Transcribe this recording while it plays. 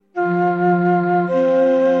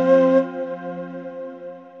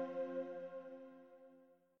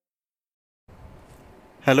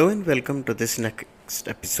Hello and welcome to this next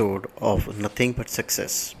episode of Nothing But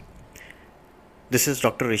Success. This is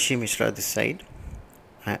Dr. Rishi Mishra this side.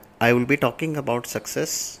 I will be talking about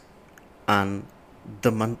success and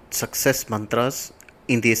the success mantras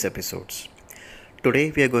in these episodes.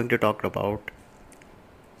 Today we are going to talk about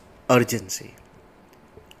urgency.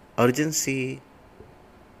 Urgency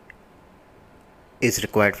is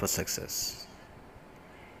required for success.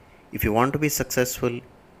 If you want to be successful,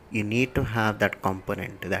 you need to have that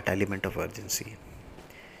component, that element of urgency.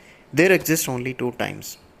 There exist only two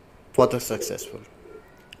times for the successful: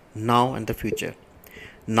 now and the future.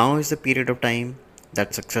 Now is the period of time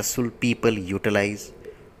that successful people utilize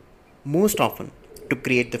most often to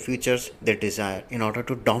create the futures they desire in order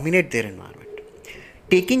to dominate their environment.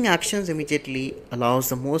 Taking actions immediately allows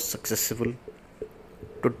the most successful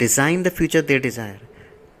to design the future they desire.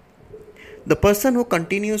 The person who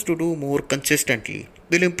continues to do more consistently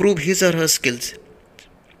will improve his or her skills.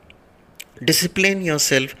 Discipline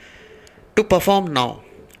yourself to perform now,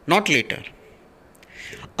 not later.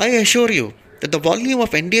 I assure you that the volume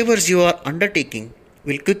of endeavors you are undertaking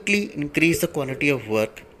will quickly increase the quality of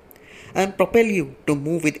work and propel you to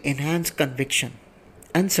move with enhanced conviction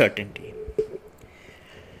and certainty.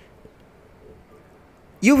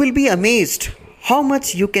 You will be amazed how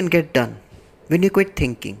much you can get done when you quit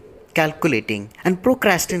thinking, calculating, and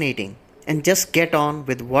procrastinating and just get on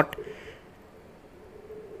with what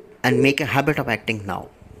and make a habit of acting now.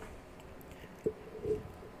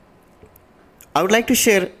 I would like to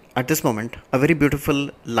share at this moment a very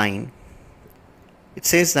beautiful line. It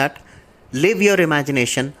says that live your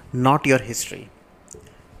imagination, not your history.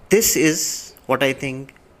 This is what I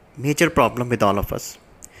think major problem with all of us.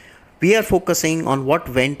 We are focusing on what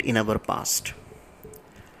went in our past.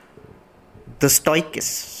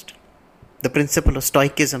 The principle of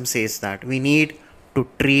stoicism says that we need to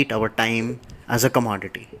treat our time as a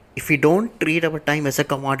commodity. If we don't treat our time as a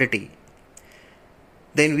commodity,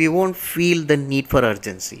 then we won't feel the need for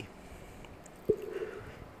urgency.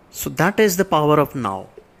 So that is the power of now.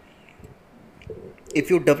 If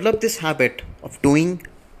you develop this habit of doing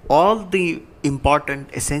all the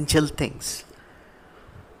important essential things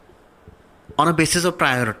on a basis of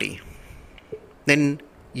priority, then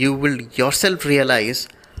you will yourself realize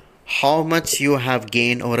how much you have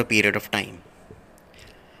gained over a period of time.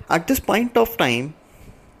 At this point of time,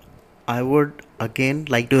 I would again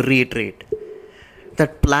like to reiterate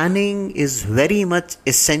that planning is very much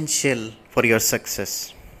essential for your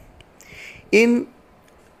success. In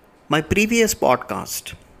my previous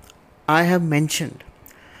podcast, I have mentioned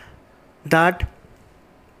that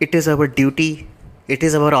it is our duty, it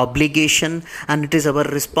is our obligation, and it is our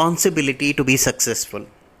responsibility to be successful.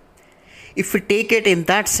 If we take it in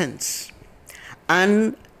that sense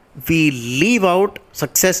and we leave out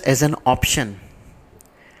success as an option,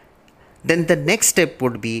 then the next step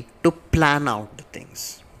would be to plan out the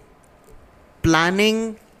things.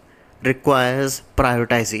 Planning requires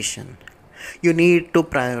prioritization. You need to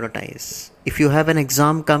prioritize. If you have an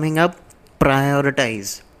exam coming up,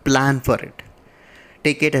 prioritize, plan for it.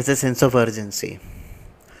 Take it as a sense of urgency.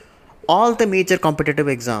 All the major competitive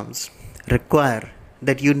exams require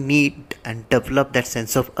that you need and develop that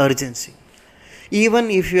sense of urgency. Even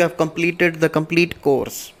if you have completed the complete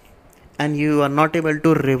course and you are not able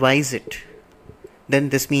to revise it, then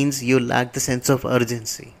this means you lack the sense of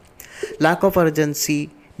urgency. Lack of urgency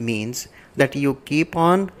means that you keep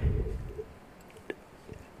on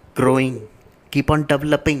growing, keep on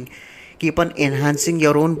developing, keep on enhancing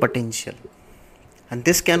your own potential. And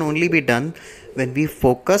this can only be done when we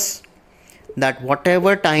focus that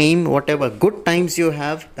whatever good times you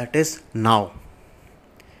have, that is now.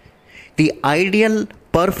 The ideal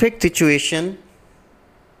perfect situation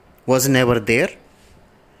was never there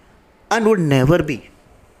and would never be.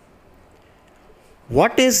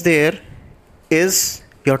 What is there is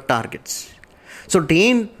your targets. So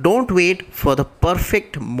don't wait for the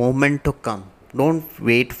perfect moment to come. Don't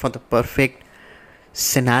wait for the perfect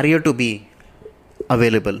scenario to be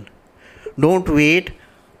available. Don't wait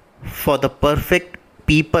for the perfect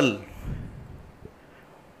people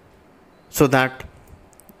so that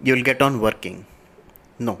you'll get on working.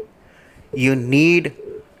 No. You need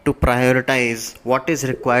to prioritize what is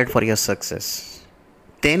required for your success.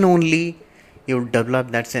 Then only you'll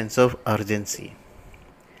develop that sense of urgency.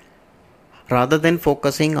 Rather than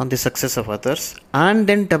focusing on the success of others and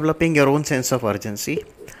then developing your own sense of urgency,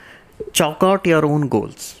 chalk out your own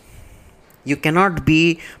goals. You cannot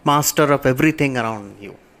be master of everything around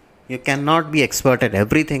you. You cannot be expert at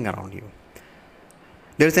everything around you.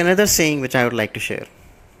 There's another saying which I would like to share.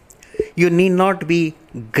 You need not be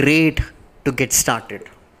great to get started,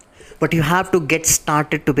 but you have to get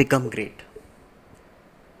started to become great.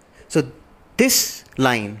 So, this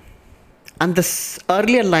line and this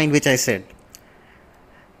earlier line, which I said,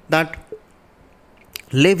 that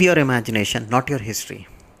live your imagination, not your history.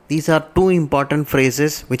 These are two important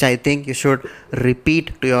phrases which I think you should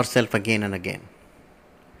repeat to yourself again and again.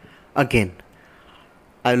 Again,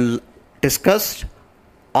 I'll discuss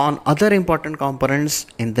on other important components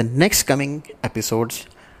in the next coming episodes.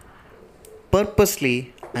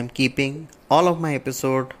 Purposely, I'm keeping all of my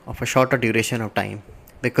episode of a shorter duration of time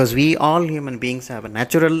because we all human beings have a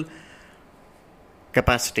natural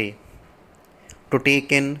capacity to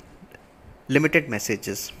take in limited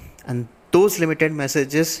messages, and those limited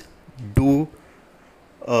messages do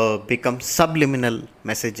become subliminal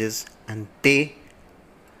messages, and they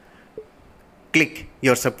click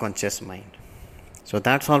your subconscious mind. So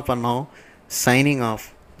that's all for now. Signing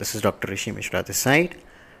off. This is Dr. Rishi Mishra this side.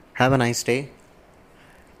 Have a nice day.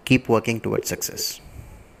 Keep working towards success.